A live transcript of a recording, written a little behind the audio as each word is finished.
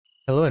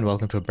Hello and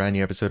welcome to a brand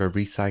new episode of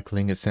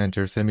Recycling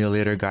Center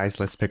Simulator. Guys,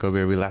 let's pick up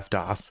where we left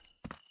off.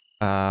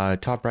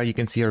 Top right, you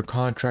can see our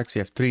contracts. We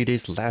have 3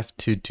 days left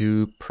to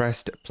do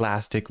pressed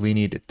plastic. We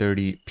need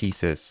 30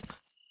 pieces.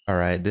 All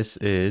right, this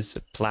is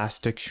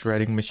plastic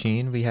shredding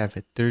machine. We have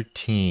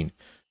 13.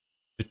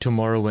 So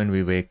tomorrow when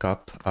we wake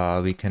up,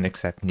 we can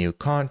accept new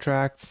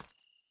contracts.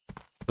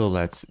 So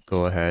let's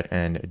go ahead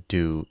and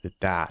do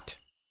that.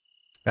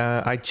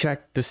 I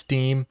checked the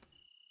Steam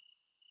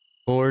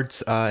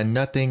boards,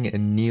 nothing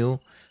new.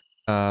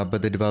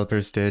 But the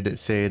developers did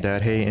say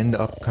that, hey, in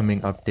the upcoming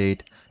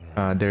update,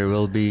 there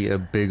will be a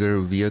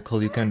bigger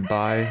vehicle you can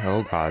buy.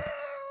 Oh god.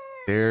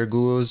 There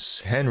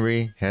goes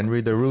Henry.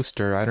 Henry the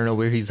rooster. I don't know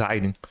where he's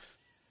hiding,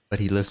 but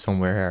he lives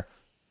somewhere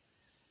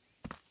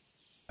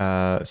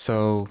here.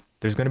 So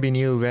there's going to be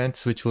new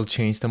events which will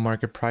change the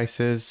market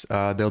prices.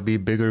 There'll be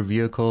bigger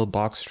vehicle,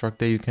 box truck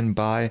that you can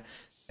buy.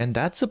 And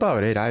that's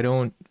about it. I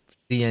don't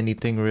see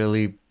anything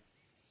really.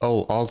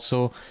 Oh,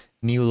 also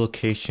new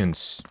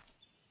locations.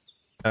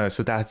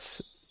 So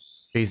that's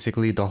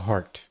basically the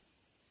heart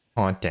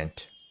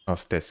content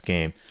of this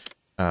game,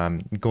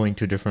 going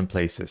to different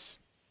places.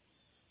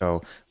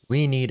 So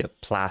we need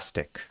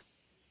plastic.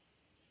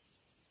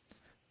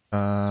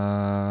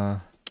 What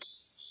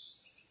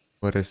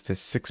is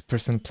this?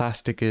 6%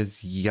 plastic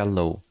is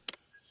yellow.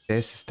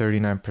 This is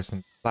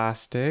 39%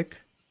 plastic.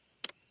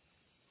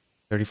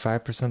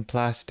 35%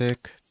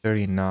 plastic.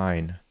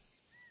 39.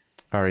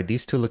 All right,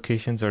 these two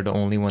locations are the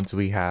only ones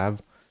we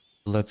have.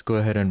 Let's go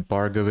ahead and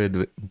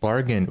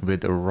bargain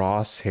with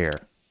Ross here.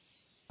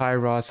 Hi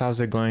Ross, how's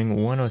it going?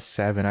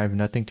 107. I have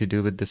nothing to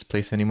do with this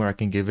place anymore. I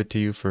can give it to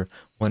you for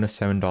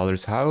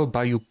 $107. How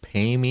about you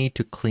pay me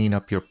to clean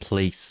up your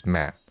place,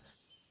 man?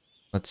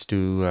 Let's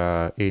do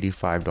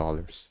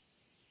 $85.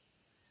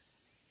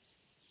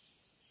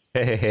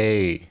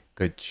 Hey,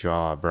 good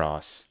job,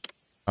 Ross.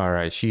 All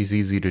right, she's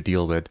easy to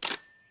deal with.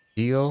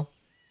 Deal.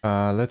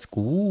 Let's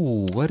go.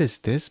 Ooh, what is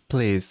this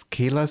place?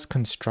 Kayla's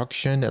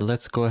Construction.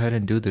 Let's go ahead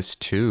and do this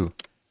too.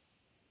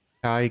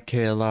 Hi,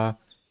 Kayla.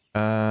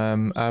 I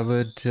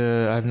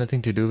have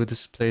nothing to do with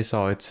this place.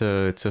 Oh, it's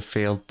a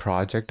failed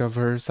project of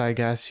hers, I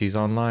guess. She's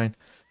online.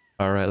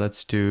 All right,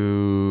 let's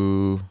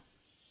do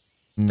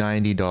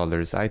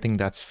 $90. I think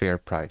that's fair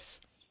price.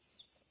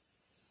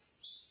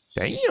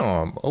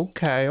 Damn.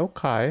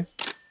 Okay.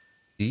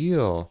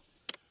 Deal.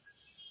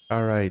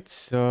 All right,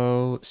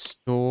 so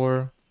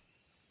store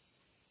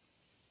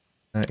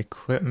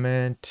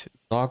equipment,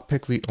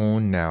 lockpick we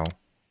own now.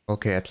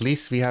 Okay, at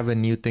least we have a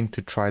new thing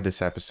to try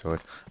this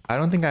episode. I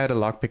don't think I had a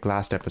lockpick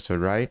last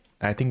episode, right?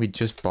 I think we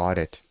just bought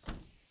it.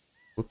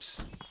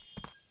 Oops.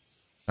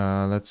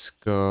 Let's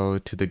go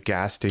to the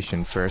gas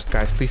station first.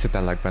 Guys, please hit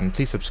that like button.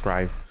 Please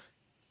subscribe.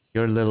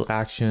 Your little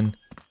action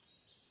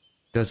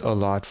does a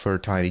lot for a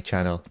tiny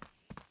channel.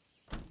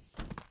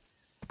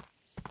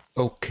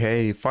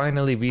 Okay,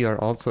 finally we are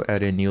also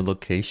at a new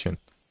location.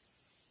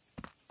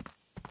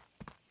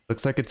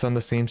 Looks like it's on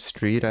the same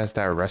street as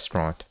that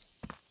restaurant.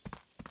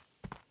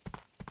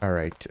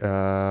 Alright,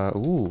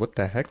 ooh, what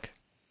the heck?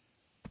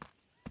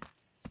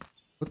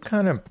 What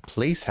kind of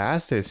place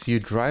has this? You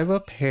drive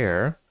up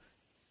here,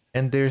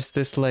 and there's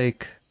this,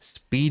 like,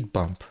 speed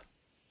bump.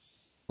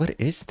 What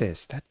is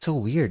this? That's so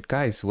weird.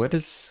 Guys, what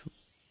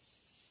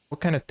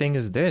kind of thing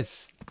is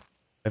this?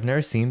 I've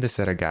never seen this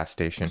at a gas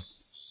station.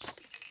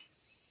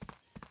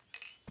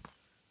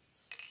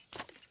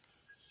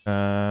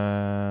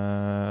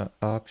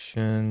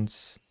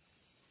 Options.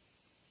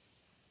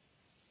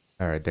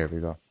 Alright, there we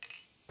go.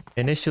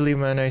 Initially,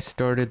 when I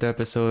started the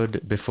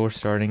episode, before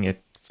starting,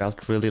 it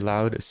felt really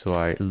loud, so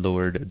I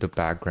lowered the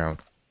background.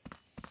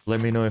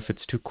 Let me know if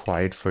it's too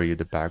quiet for you,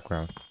 the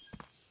background.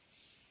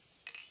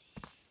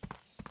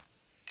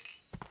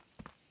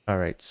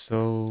 Alright,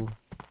 so...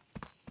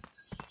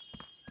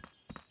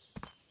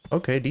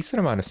 okay, decent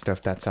amount of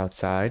stuff that's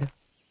outside.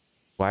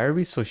 Why are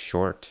we so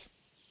short?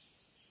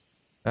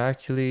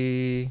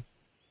 Actually...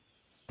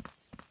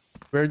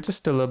 we're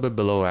just a little bit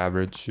below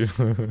average.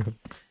 Alright,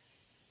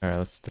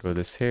 let's throw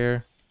this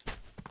here.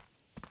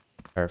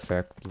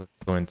 Perfect. Let's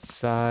go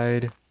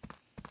inside.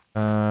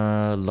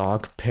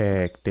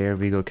 Lockpick. There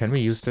we go. Can we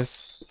use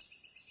this?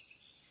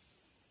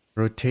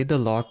 Rotate the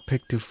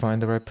lockpick to find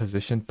the right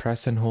position.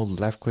 Press and hold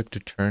left click to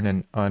turn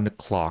and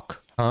unclock.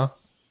 Huh?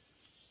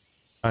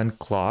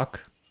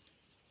 Unclock?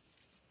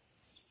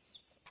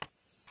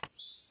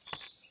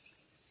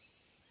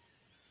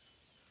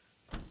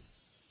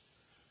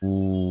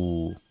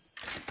 Ooh.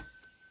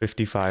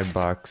 55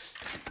 bucks.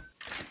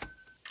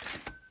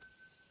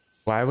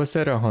 Why was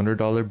that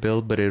 $100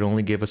 bill, but it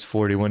only gave us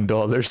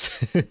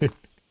 $41?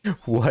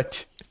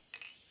 What?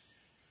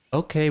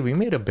 Okay, we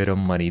made a bit of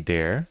money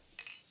there.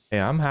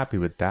 Yeah, I'm happy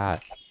with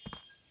that.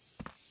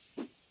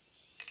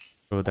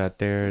 Throw that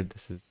there.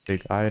 This is a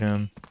big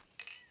item.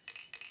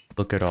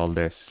 Look at all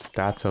this.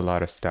 That's a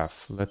lot of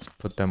stuff. Let's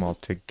put them all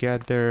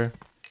together.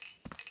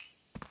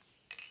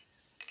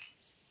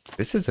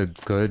 This is a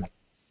good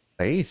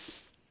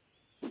place.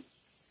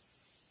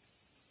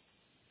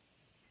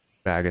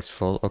 Bag is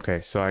full. Okay,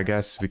 so I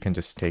guess we can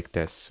just take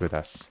this with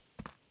us.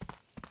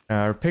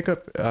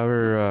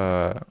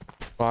 Our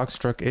box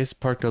truck is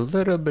parked a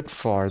little bit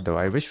far though.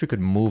 I wish we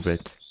could move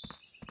it.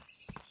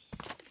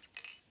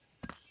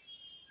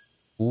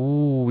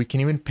 Ooh, we can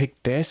even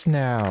pick this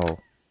now.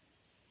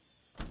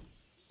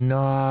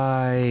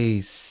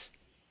 Nice.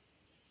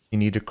 You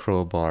need a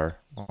crowbar.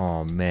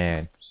 Oh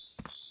man.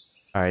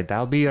 Alright,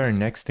 that'll be our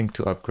next thing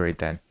to upgrade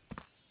then.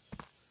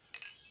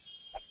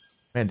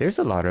 Man, there's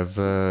a lot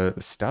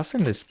of stuff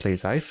in this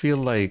place. I feel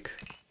like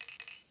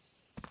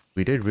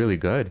we did really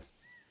good.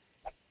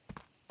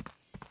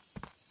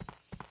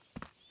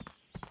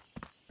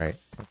 Alright,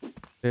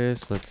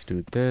 let's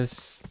do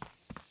this.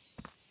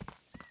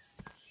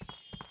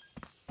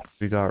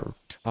 We got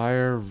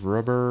tire,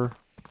 rubber.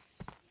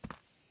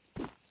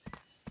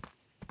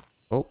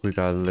 Oh, we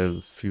got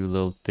a few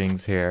little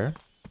things here.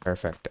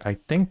 Perfect. I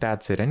think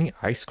that's it. Any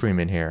ice cream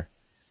in here?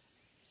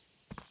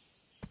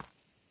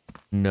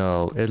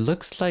 No, it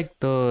looks like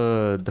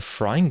the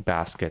frying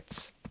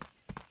baskets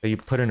that you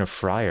put in a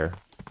fryer.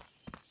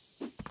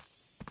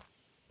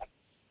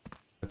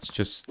 Let's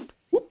just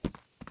whoop,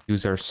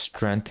 use our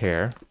strength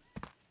here.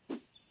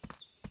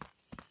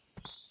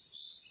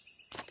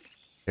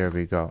 There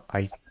we go.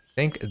 I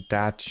think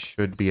that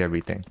should be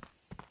everything.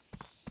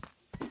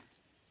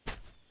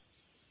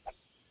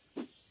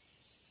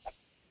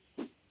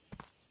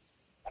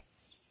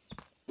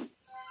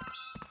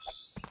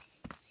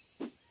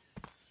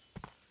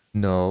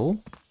 No.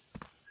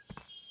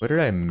 What did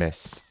I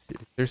miss?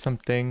 Is there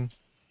something?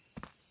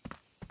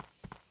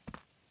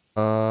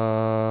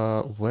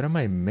 What am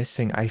I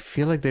missing? I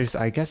feel like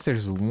I guess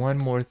there's one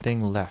more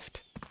thing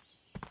left.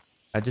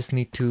 I just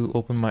need to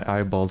open my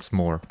eyeballs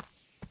more.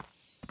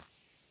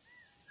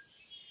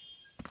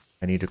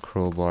 I need a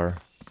crowbar.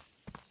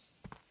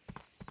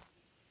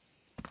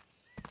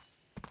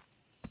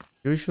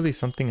 Usually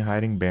something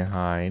hiding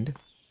behind.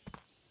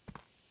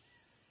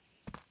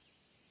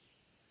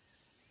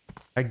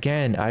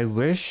 Again, I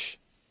wish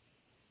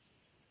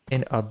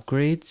in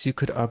upgrades you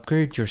could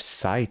upgrade your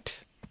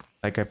sight.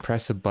 Like I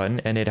press a button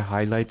and it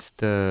highlights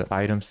the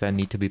items that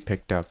need to be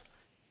picked up.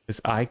 Because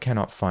I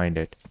cannot find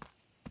it.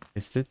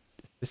 Is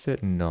this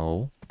it?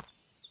 No.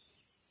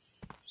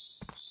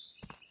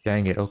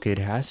 Dang it. Okay, it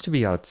has to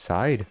be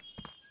outside.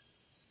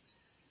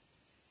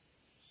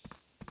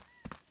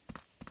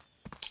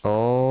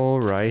 Oh,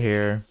 right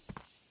here.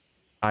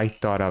 I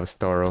thought I was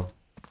thorough.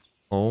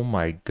 Oh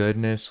my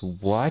goodness.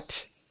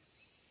 What?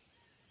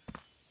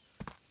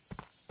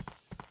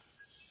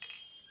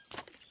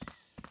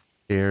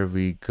 There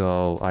we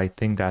go. I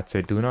think that's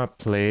it. Do not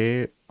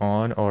play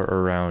on or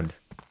around.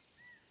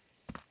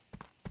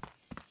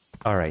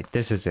 Alright,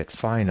 this is it.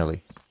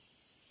 Finally.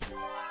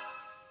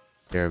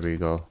 There we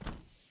go.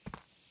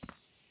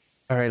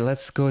 Alright,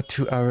 let's go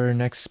to our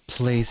next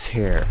place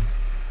here.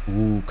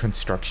 Ooh,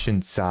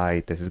 construction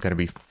site. This is gonna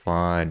be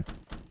fun.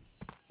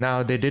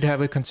 Now, they did have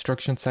a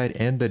construction site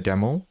in the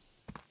demo.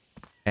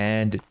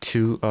 And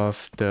two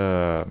of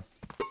the,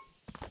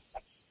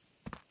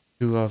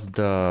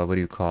 what do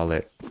you call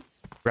it?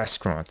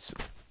 Restaurants.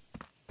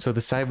 So the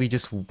site we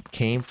just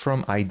came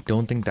from, I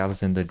don't think that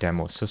was in the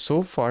demo.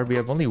 So far, we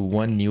have only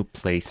one new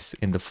place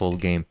in the full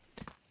game.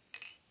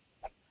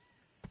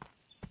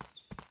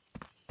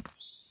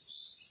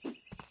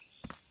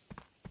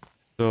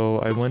 So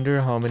I wonder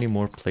how many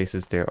more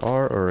places there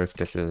are, or if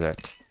this is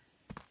it.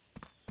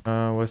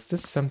 Was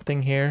this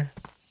something here?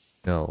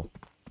 No.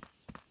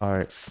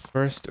 Alright,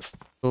 first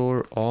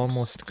floor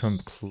almost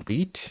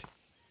complete.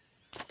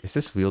 Is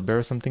this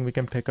wheelbarrow something we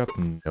can pick up?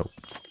 No.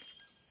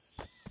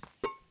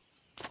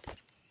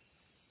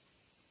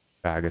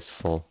 Bag is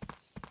full.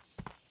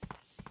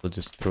 We'll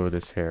just throw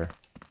this here.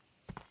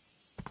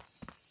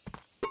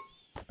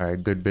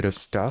 Alright, good bit of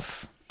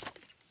stuff.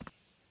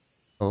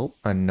 Oh,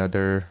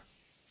 another...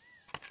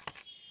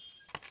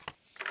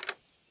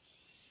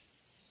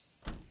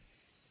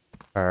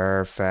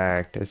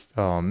 Perfect.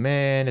 Oh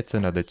man, it's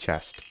another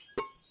chest.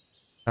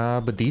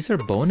 But these are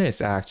bonus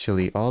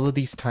actually. All of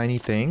these tiny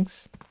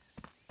things.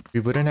 We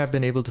wouldn't have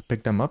been able to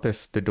pick them up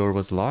if the door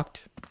was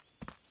locked.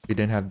 We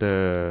didn't have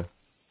the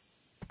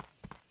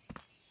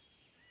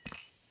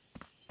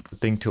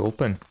thing to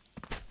open.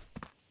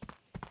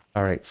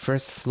 Alright,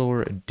 first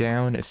floor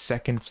down,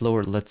 second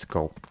floor, let's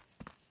go.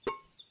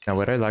 Now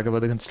what I like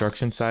about the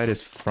construction site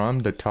is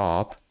from the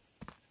top.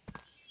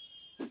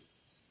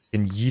 You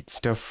can yeet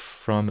stuff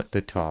from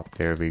the top.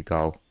 There we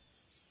go.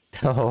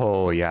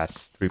 Oh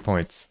yes, 3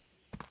 points.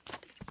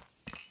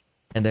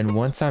 And then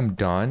once I'm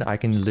done, I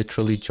can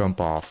literally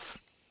jump off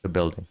the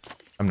building.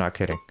 I'm not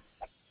kidding.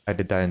 I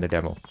did that in the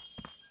demo.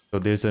 So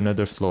there's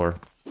another floor.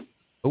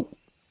 Oh.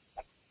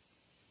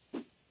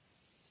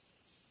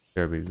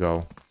 There we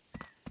go.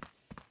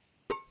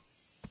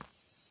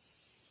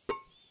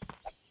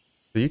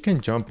 So you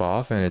can jump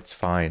off and it's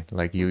fine.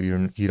 Like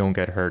you don't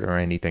get hurt or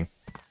anything.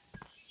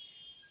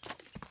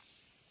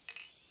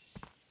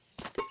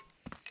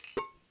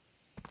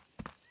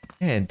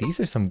 Man, these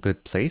are some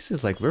good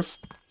places. Like we're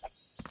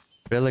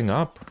filling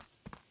up.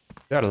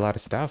 Got a lot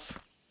of stuff.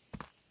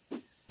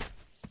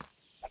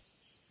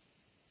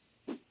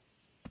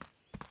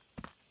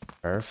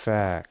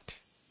 Perfect.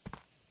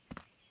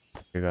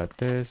 We got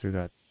this, we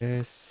got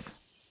this.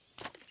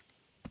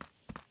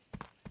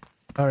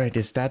 Alright,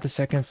 is that the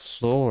second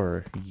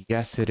floor?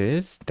 Yes, it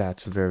is.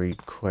 That's very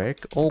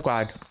quick. Oh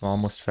god,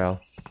 almost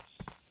fell.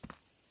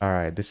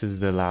 Alright, this is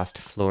the last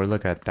floor.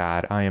 Look at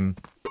that. I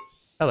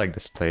like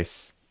this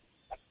place.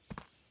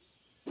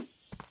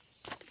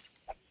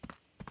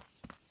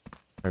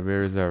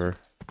 Where is our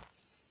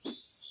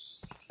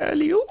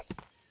alley-oop?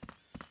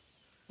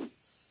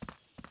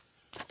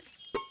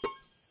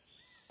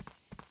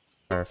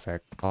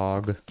 Perfect.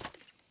 Hog. Is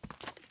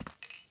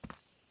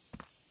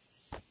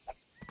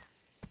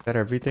that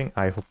everything?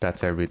 I hope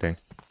that's everything.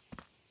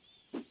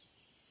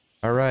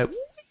 Alright.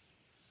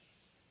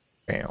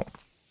 Bam.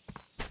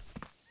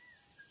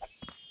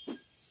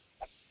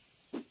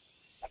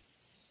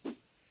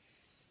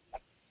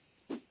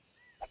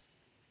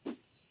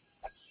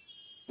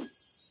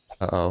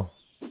 Uh-oh.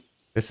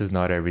 This is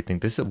not everything.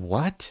 This is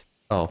what?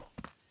 Oh.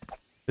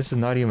 This is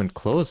not even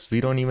close.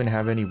 We don't even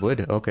have any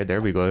wood. Okay,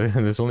 there we go.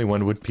 There's only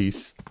one wood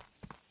piece.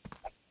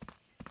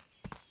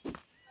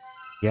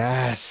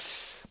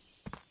 Yes!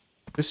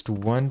 Just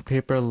one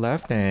paper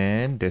left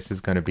and this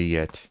is gonna be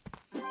it.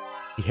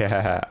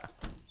 Yeah.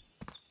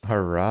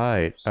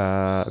 Alright.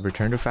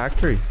 Return to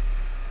factory.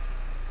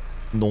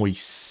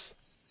 Nice.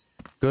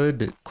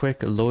 Good,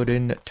 quick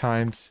load-in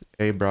times.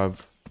 Hey, bruv.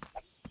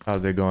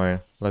 How's it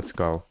going? Let's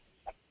go.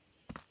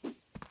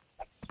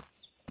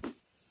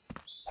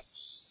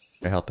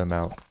 I help him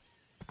out.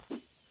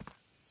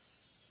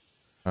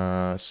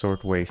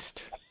 Sort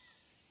waste.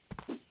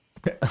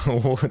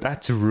 Oh,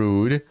 that's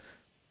rude.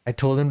 I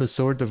told him to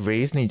sort the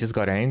waste and he just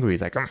got angry.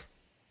 He's like,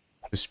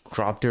 just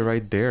dropped it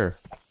right there.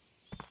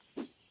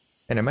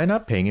 And am I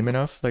not paying him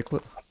enough? Like,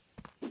 what?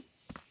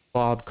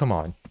 Bob, come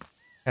on.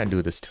 Can't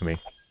do this to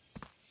me.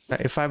 Now,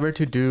 if I were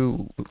to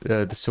do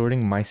the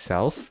sorting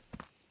myself,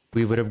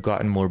 we would have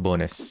gotten more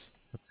bonus.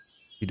 What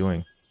are you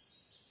doing?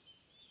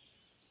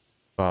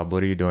 Bob,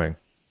 what are you doing?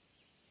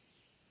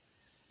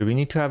 Do we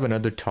need to have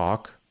another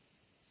talk?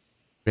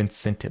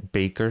 Vincent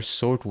Baker,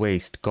 sort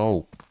waste,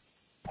 go.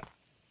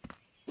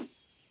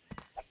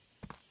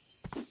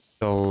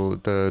 So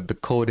the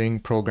coding,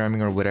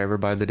 programming, or whatever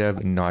by the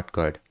dev, not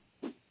good.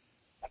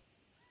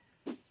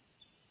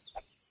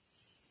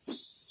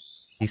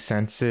 He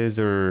senses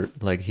or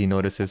like he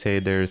notices, hey,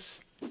 there's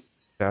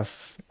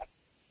stuff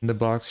in the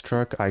box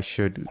truck. I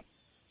should...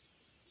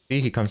 See,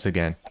 he comes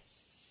again.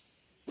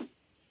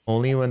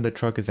 Only when the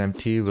truck is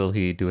empty will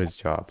he do his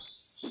job.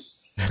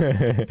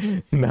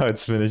 Now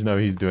it's finished. Now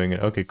he's doing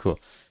it. Okay, cool.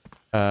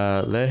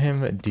 Let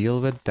him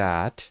deal with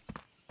that.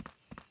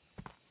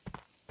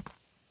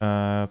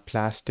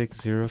 Plastic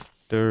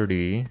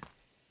 030.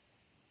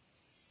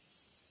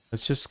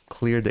 Let's just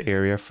clear the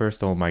area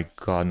first. Oh my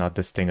god, not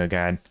this thing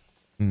again.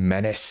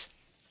 Menace.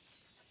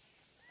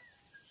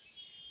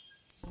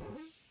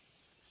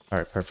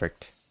 Alright,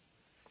 perfect.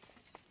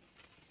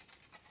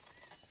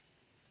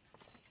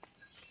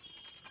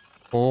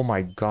 Oh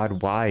my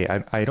god,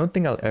 why? I don't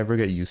think I'll ever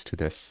get used to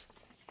this.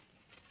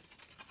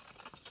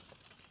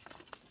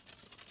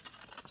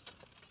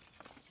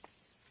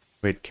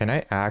 Wait, can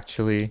I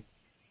actually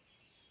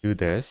do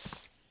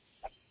this?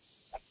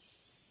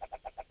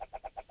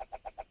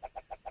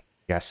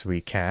 Yes,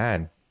 we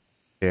can.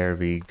 There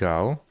we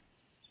go.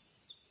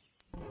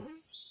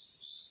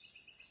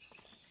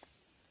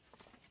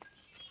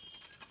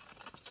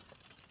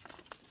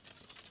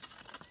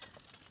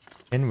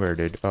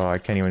 Inverted. Oh, I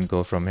can't even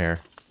go from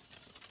here.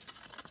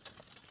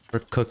 We're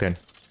cooking.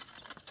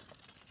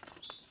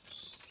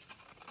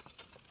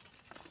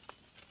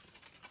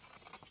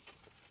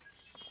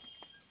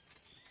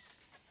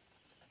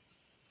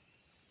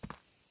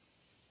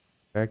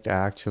 In fact,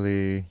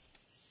 actually...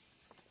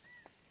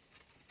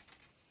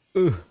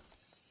 Ugh.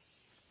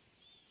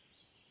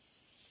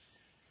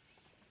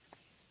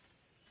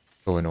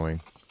 So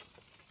annoying.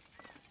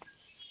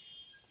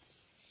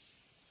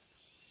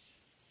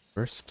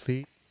 First,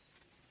 please.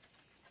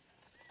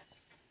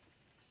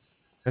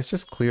 Let's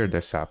just clear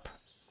this up.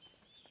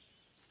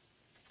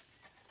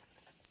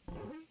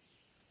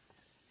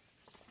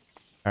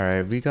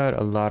 Alright, we got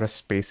a lot of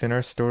space in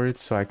our storage,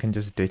 so I can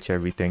just ditch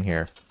everything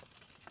here.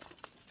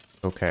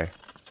 Okay.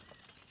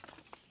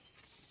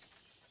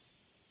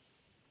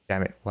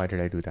 Damn it, why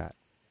did I do that?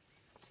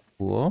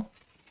 Cool.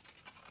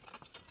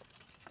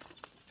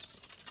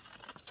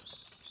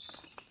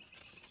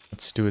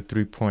 Let's do a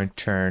 3-point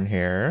turn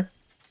here.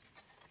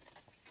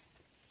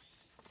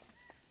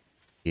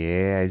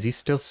 Yeah, is he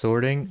still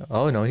sorting?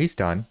 Oh no, he's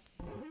done.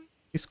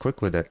 He's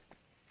quick with it.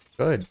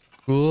 Good.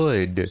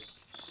 Good.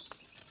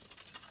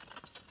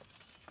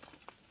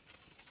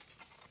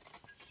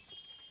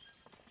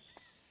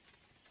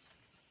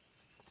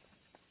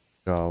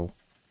 Go.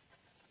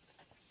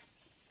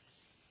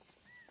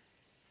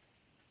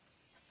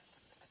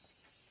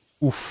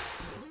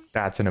 Oof.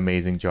 That's an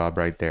amazing job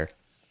right there.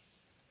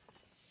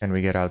 Can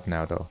we get out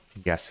now though?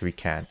 Yes, we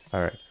can.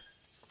 Alright.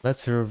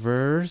 Let's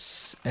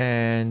reverse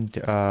and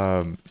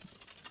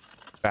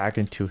back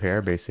into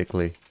here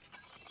basically.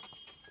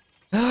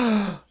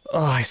 Oh,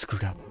 I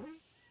screwed up.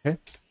 Okay,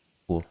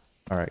 cool.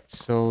 All right,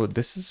 so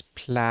this is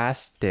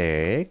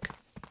plastic.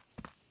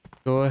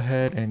 Go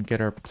ahead and get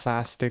our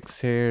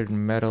plastics here.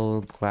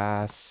 Metal,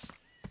 glass,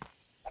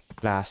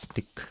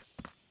 plastic.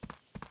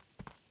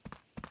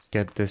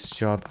 Get this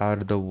job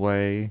out of the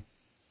way.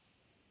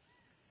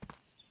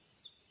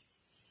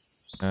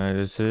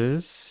 This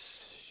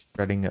is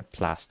shredding a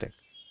plastic.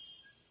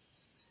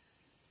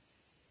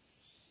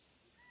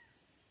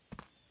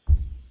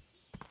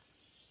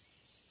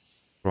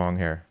 Wrong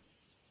here.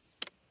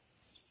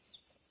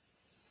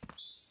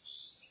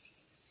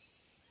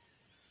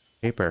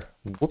 Paper.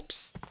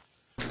 Whoops.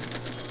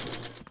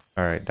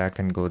 All right, that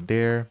can go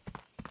there.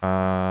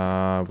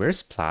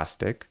 Where's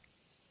plastic?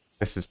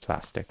 This is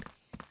plastic.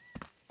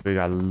 We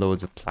got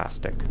loads of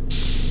plastic.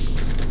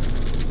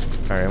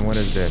 All right, and what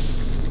is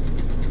this?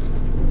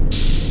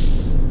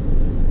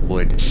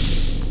 Wood.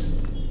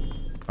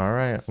 All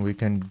right, we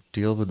can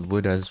deal with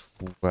wood as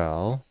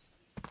well.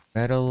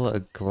 Metal,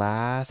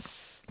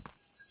 glass.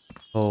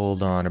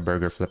 Hold on a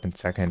burger flipping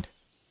second.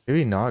 Did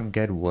we not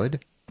get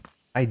wood?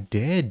 I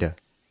did.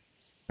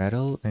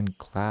 Metal and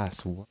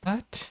glass.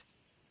 What?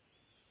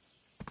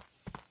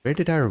 Where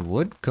did our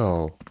wood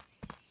go?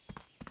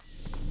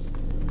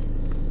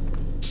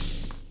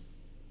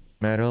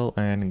 Metal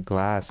and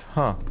glass.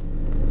 Huh.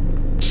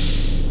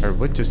 Our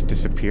wood just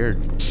disappeared.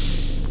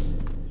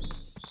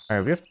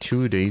 Alright, we have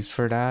 2 days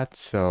for that,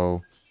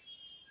 so...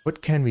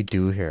 What can we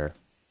do here?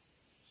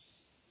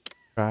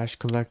 Trash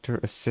collector,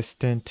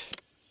 assistant.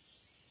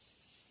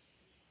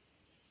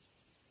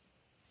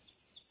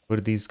 What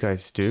do these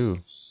guys do?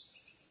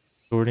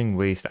 Sorting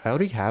waste. I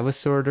already have a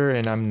sorter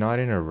and I'm not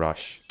in a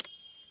rush.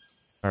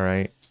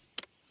 Alright.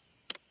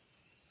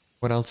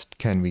 What else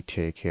can we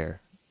take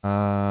here?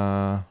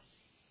 What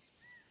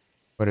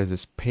is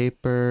this?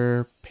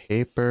 Paper.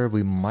 Paper.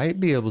 We might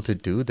be able to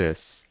do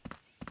this.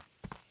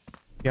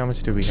 See how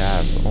much do we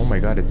have? Oh my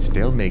god, it's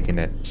still making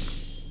it.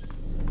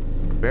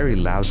 Very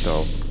loud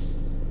though.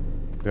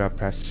 We got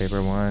pressed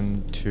paper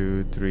 1,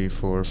 2, 3,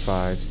 4,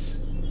 5,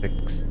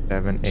 6,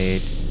 7,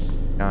 8,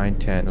 9,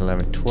 10,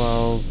 11,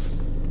 12.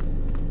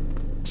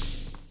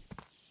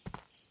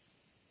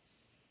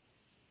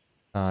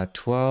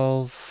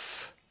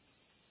 12,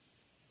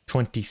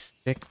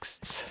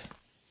 26,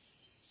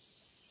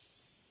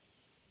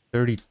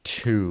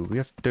 32. We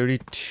have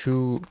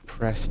 32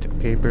 pressed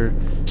paper.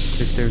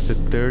 If there's a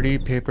 30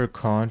 paper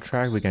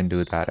contract, we can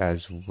do that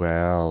as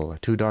well.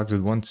 2 dogs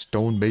with 1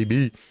 stone,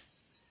 baby.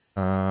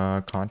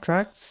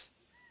 Contracts?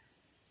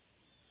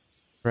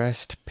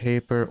 Pressed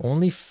paper,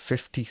 only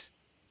 50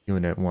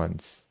 unit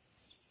ones.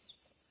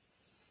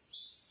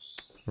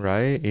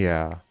 Right?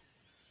 Yeah.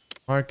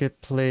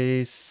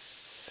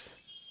 Marketplace.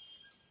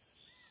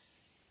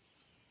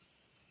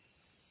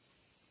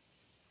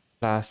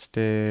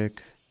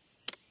 Plastic.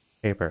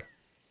 Paper.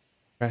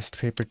 Pressed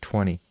paper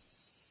 20.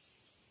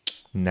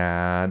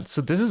 Nah.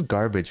 So this is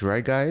garbage,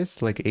 right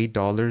guys? Like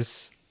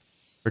 $8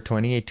 for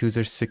 28 twos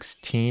are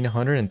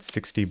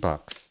 1,660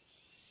 bucks.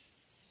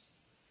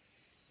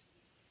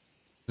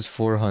 This is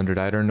 400.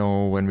 I don't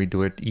know when we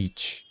do it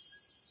each.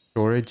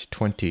 Storage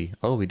 20.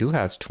 Oh, we do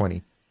have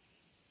 20.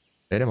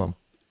 Minimum.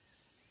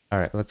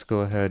 Alright, let's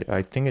go ahead.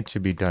 I think it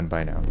should be done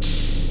by now.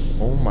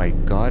 Oh my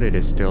god, it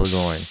is still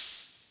going.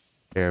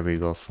 There we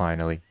go,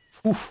 finally.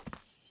 Whew.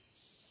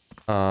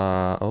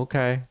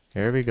 Okay.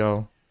 Here we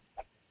go.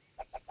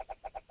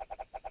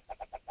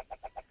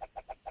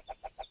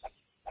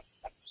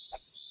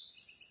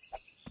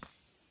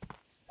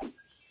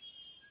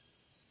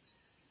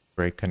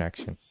 Great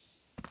connection.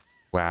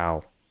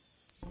 Wow.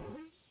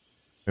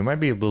 We might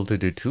be able to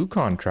do 2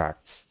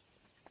 contracts.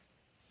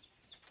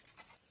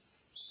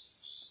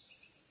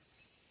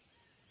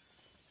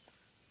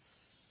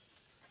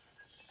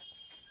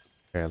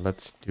 Okay,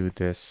 let's do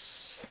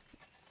this.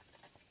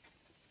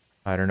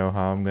 I don't know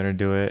how I'm gonna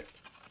do it,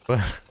 but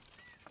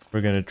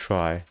we're gonna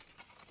try.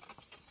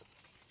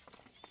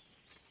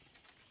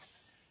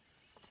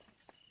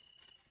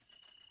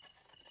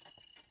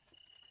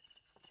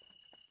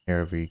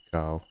 Here we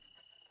go.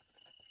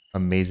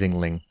 Amazing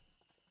link.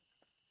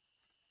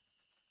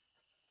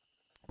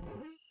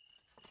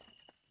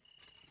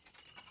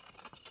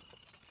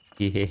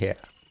 Yeah.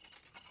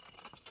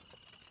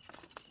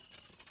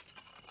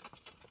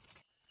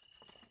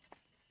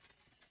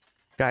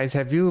 Guys,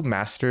 have you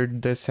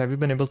mastered this? Have you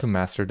been able to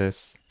master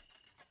this?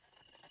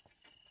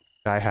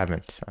 I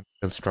haven't. I'm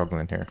still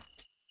struggling here.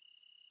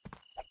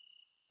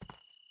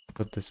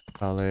 Put this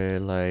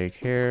palette like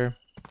here.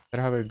 Is that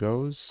how it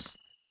goes?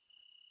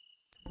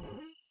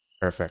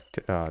 Perfect.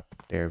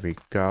 There we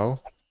go.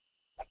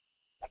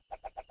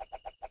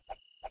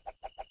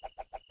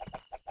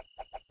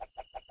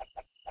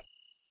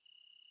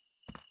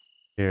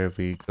 There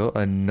we go.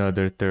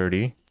 Another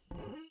 30.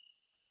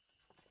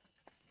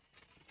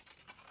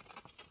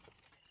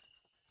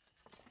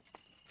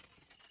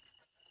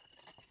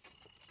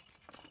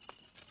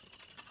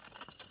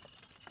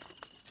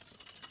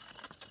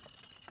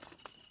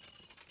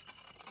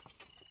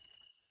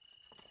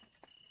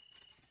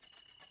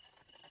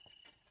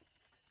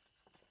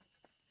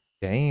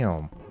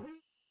 Damn.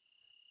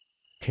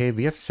 Okay,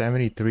 we have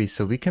 73,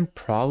 so we can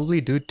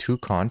probably do 2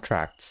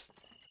 contracts.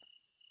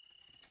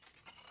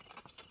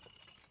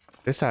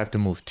 This I have to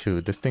move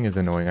too. This thing is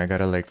annoying. I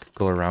gotta like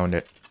go around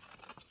it.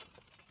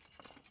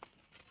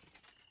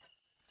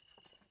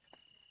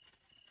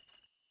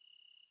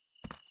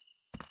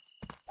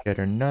 Get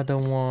another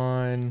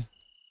one.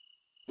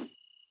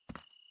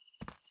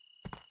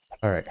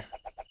 Alright.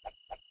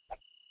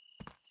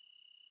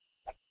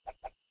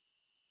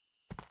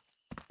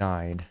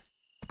 9.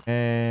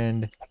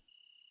 And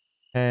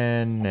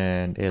 10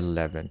 and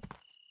 11.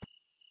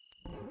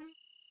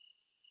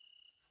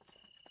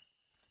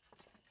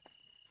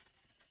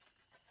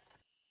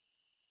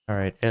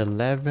 Alright,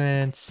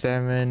 11,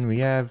 7. We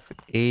have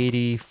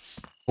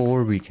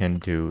 84 we can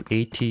do.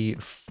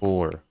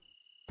 84.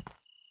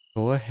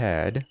 Go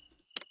ahead.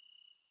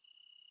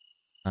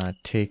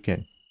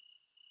 Taken.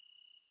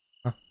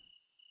 Huh.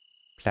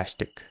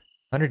 Plastic.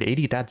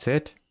 180, that's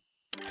it.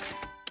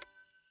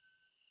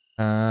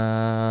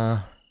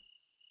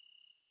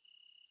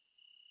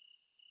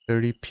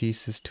 30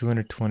 pieces,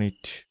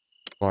 222.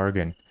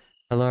 Bargain.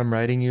 Hello, I'm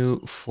writing you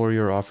for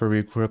your offer.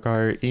 We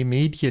require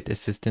immediate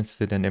assistance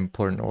with an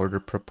important order.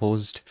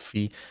 Proposed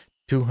fee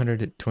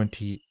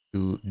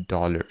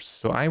 $222.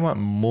 So I want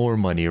more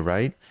money,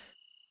 right?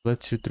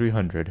 Let's do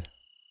 300.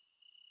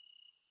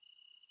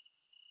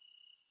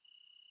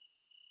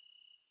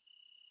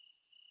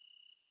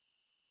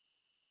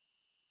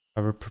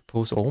 Our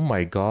proposed, oh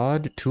my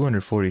god,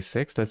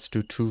 246. Let's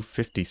do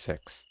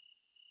 256.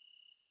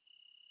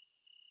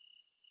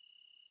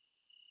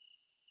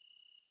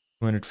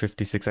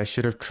 256. I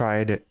should have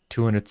tried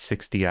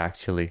 260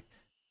 actually.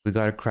 We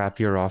got a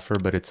crappier offer,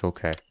 but it's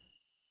okay.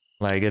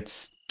 Like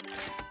it's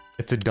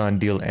a done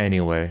deal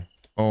anyway.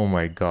 Oh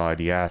my god,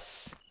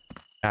 yes.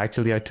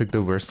 Actually, I took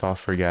the worst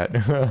offer yet.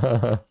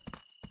 So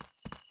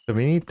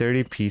we need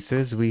 30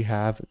 pieces. We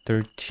have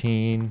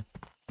 13,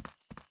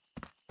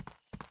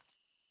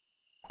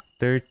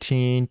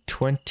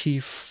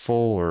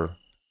 24.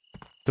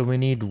 So we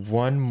need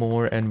one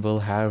more and we'll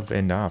have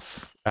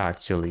enough,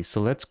 actually.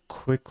 So let's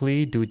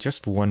quickly do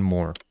just one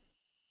more.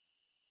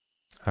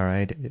 All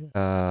right,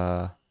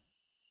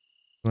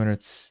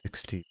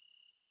 260.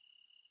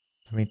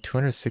 I mean,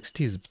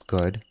 260 is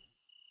good.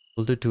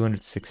 We'll do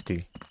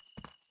 260.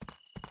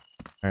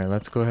 All right,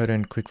 let's go ahead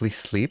and quickly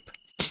sleep.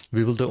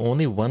 We will do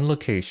only one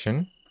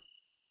location.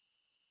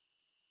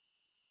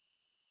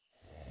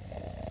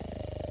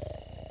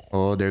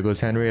 Oh, there goes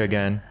Henry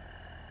again.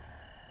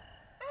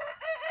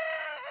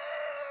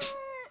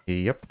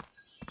 Yep.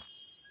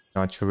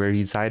 Not sure where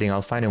he's hiding.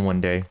 I'll find him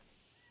one day.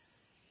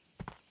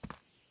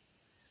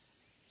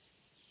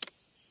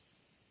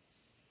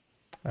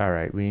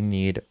 Alright, we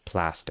need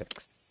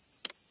plastics.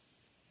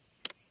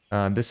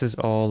 This is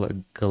all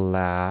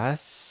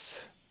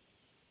glass.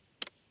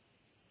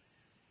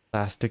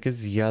 Plastic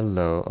is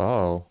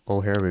yellow.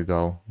 Oh, here we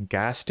go.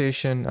 Gas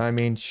station, I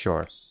mean,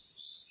 sure.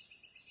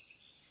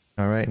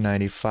 Alright,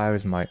 95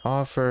 is my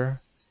offer.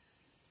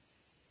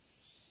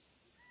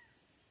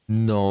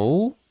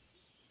 No.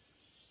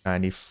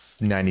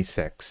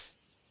 96.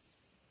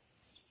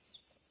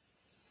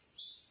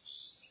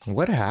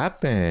 What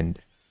happened?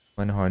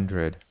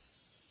 100.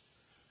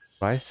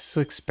 Why is this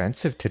so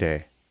expensive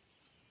today?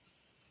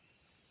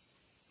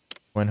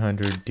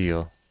 100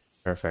 deal.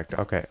 Perfect.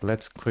 Okay,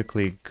 let's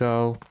quickly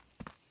go.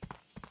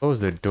 Close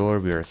the door.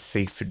 We are a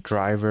safe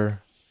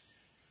driver.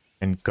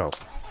 And go.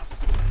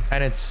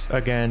 And it's,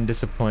 again,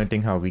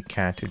 disappointing how we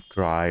can't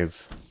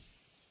drive.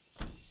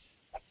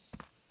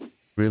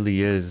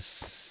 Really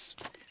is.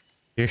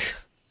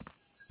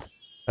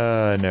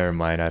 Never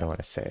mind. I don't want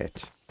to say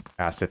it.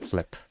 Asset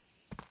flip.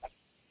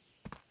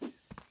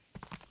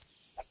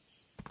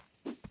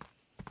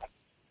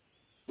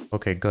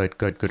 Okay, good,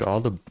 good, good. All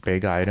the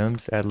big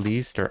items, at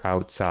least, are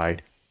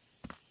outside.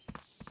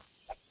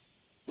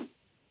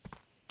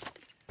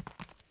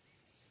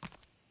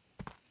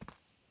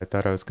 I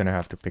thought I was gonna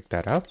have to pick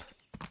that up.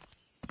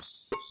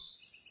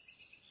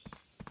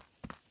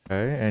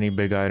 Okay, any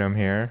big item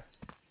here?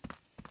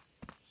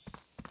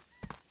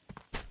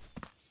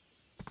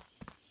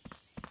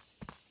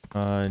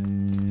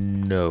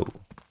 No.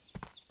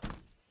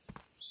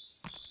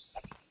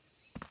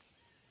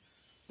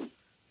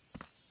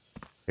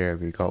 There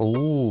we go.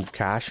 Ooh,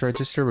 cash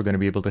register. We're gonna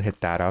be able to hit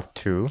that up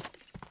too.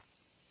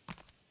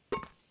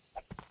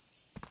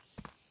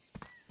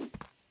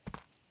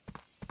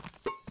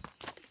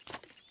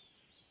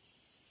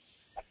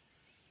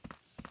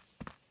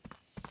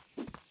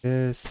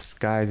 This,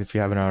 guys, if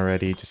you haven't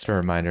already, just a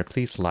reminder,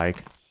 please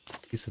like,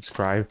 please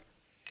subscribe.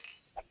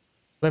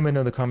 Let me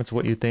know in the comments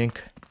what you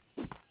think.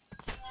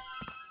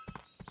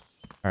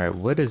 Alright,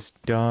 what is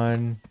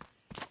done?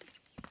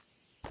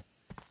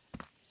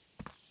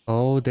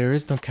 Oh, there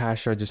is no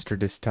cash register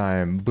this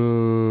time.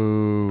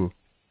 Boo!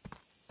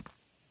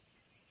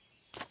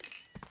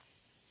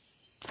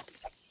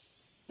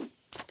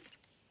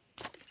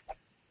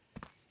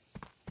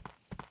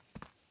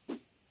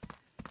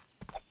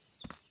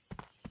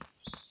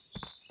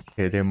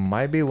 Okay, there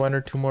might be one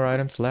or two more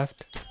items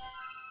left.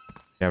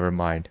 Never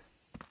mind.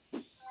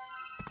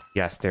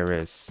 Yes, there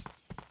is.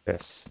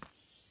 This.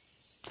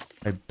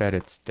 I bet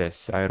it's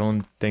this. I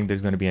don't think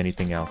there's gonna be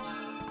anything else.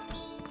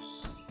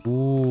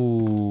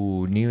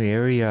 Ooh, new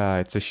area.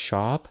 It's a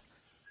shop.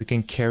 We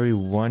can carry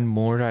one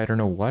more, I don't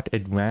know what,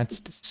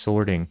 advanced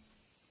sorting.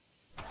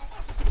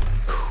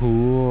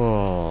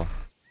 Cool.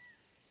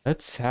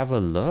 Let's have a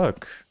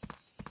look.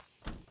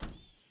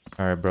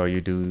 All right, bro,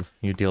 you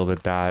deal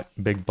with that.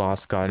 Big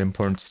boss got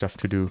important stuff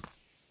to do.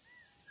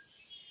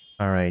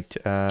 All right,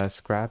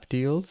 scrap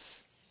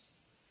deals.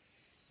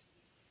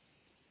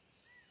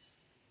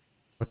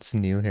 What's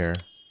new here?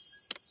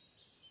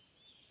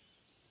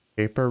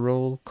 Paper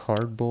roll,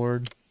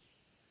 cardboard,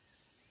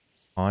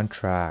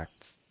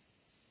 contracts.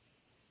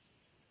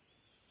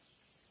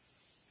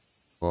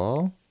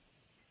 Well,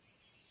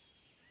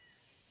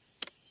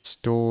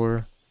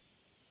 store.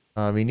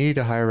 We need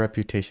a higher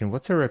reputation.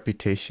 What's our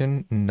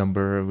reputation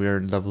number? We're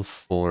level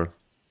 4.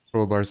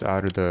 Crowbar's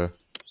out of the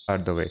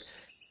way.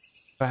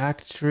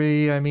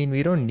 Factory. I mean,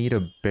 we don't need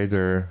a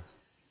bigger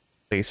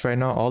place right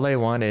now. All I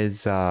want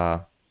is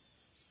that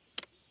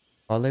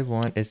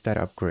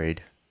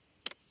upgrade.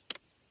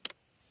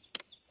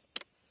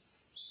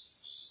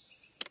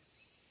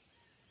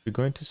 We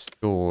go into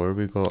store.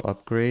 We go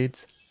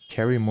upgrades.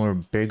 Carry more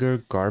bigger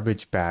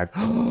garbage bag.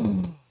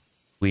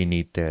 We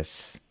need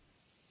this.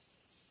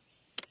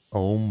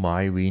 Oh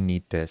my, we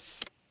need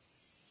this.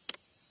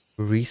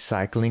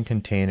 Recycling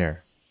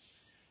container.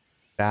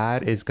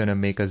 That is gonna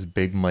make us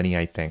big money,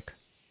 I think.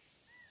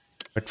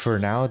 But for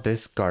now,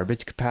 this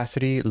garbage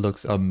capacity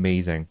looks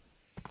amazing.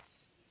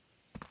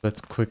 Let's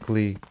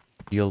quickly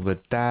deal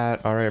with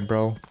that. Alright,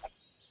 bro.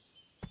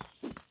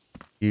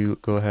 You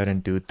go ahead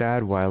and do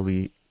that while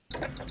we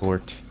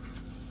sort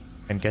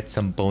and get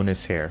some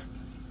bonus here.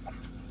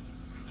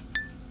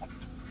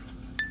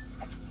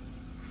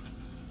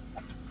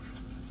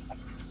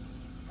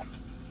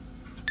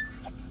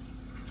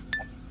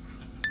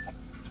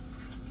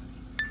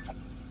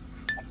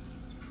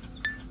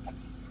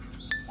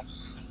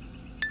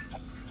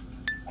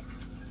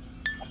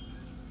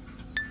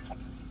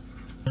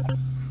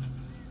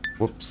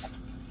 Whoops.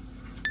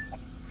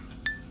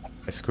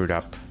 I screwed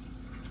up.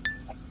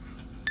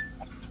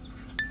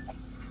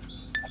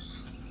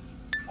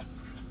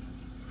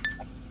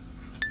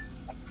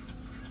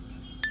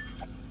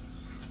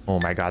 Oh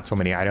my god, so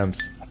many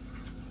items.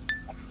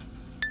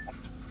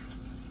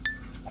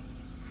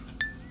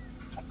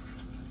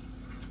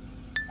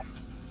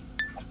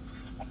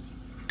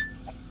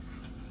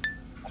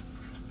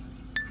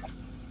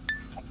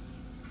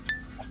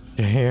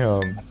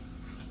 Damn.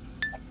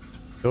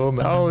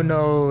 Oh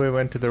no, it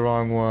went to the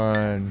wrong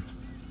one.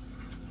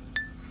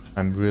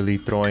 I'm really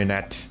throwing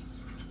it.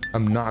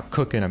 I'm not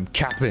cooking, I'm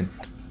capping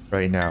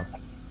right now.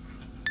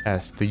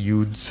 As the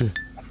youths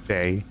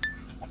say.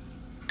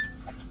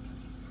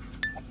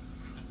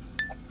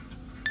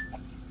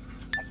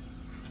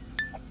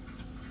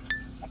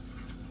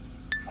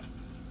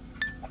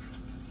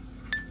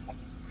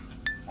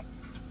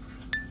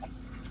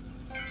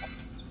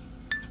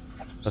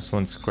 Plus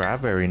one scrap,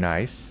 very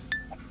nice.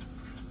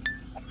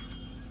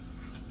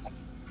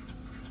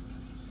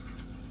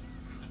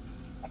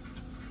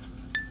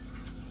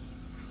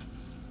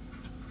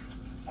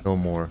 No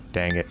more,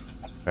 dang it.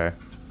 Okay.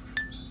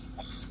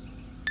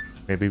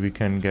 Maybe we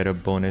can get a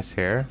bonus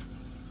here.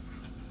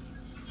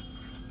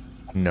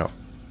 No.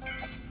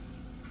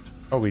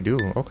 Oh, we do.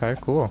 Okay,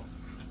 cool.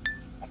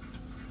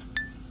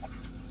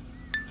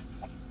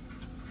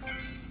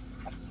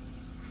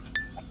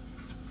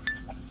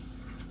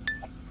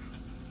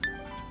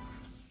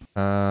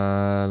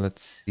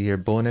 Let's see here.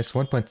 Bonus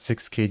 1.6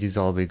 kg is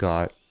all we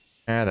got.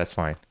 That's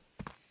fine.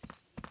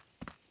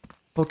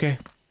 Okay.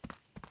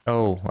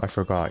 Oh, I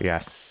forgot.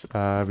 Yes.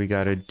 We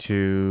gotta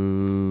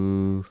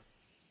do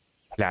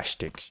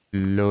plastic.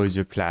 Loads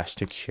of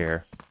plastic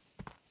share.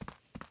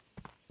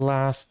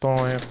 Last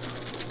time.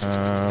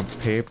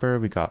 Paper.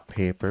 We got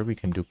paper. We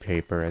can do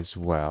paper as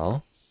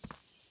well.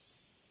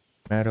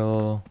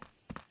 Metal.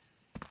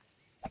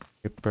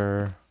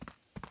 Paper.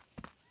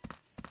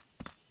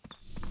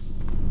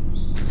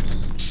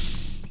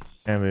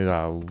 And we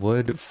got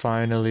wood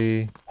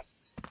finally.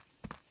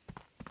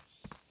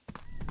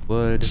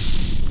 Wood.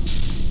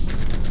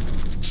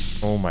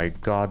 Oh my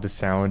god, the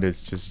sound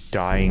is just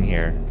dying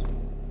here.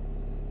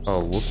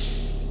 Oh,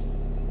 whoops.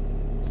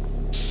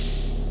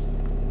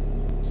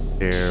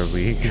 There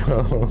we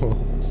go.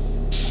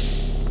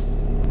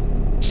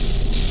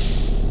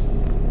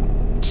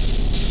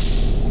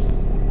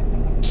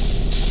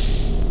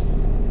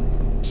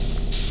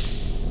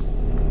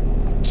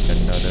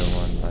 Another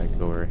one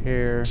like over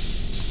here.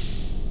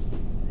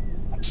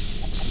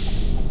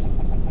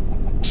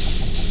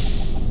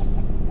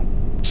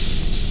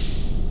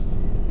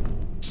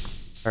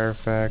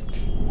 Perfect.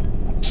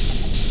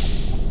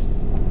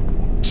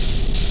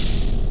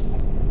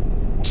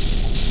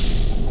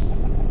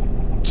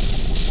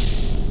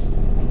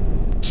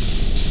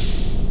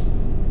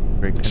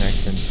 Break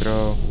connection,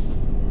 throw.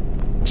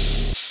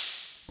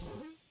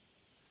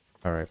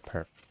 Alright,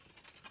 perfect.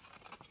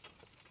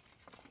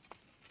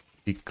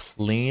 be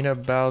clean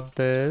about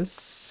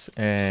this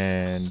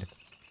and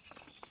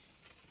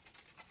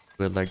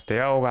we'll like they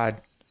oh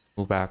god.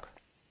 Move back.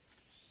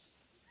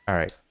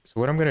 Alright. So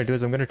what I'm gonna do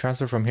is I'm gonna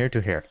transfer from here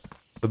to here.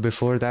 But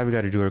before that we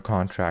gotta do our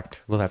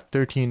contract. We'll have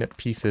 13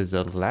 pieces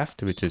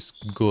left, which is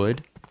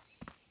good.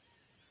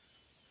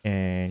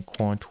 And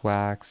quant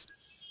wax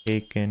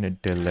taken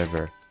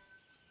deliver.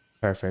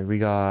 Perfect. We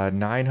got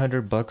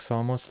 900 bucks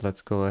almost.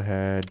 Let's go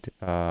ahead.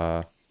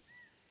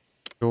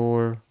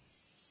 Store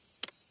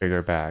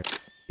bigger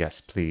bags.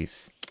 Yes,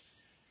 please.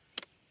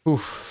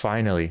 Oof,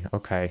 finally.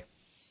 Okay.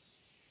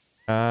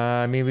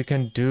 I mean we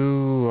can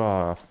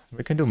do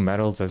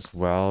metals as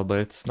well, but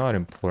it's not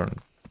important.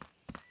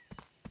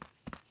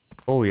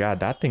 Oh yeah,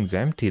 that thing's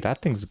empty.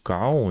 That thing's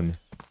gone.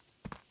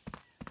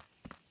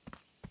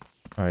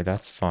 Alright,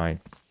 that's fine.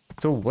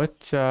 So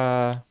what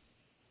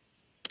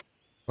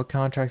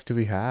contracts do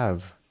we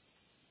have?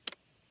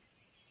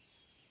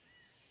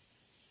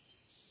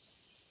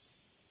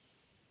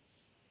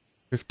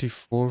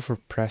 54 for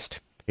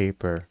pressed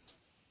paper.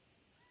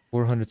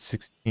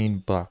 416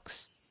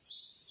 bucks.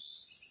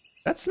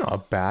 That's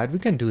not bad. We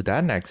can do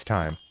that next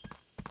time.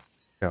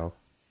 So,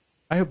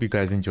 I hope you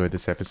guys enjoyed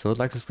this episode.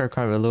 Like, subscribe,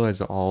 comment below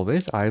as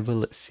always. I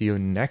will see you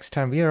next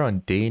time. We are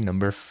on day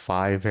number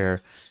 5 here.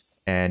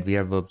 And we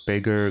have a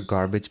bigger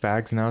garbage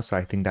bags now. So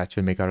I think that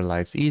should make our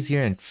lives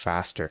easier and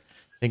faster.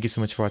 Thank you so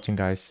much for watching,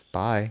 guys.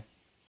 Bye.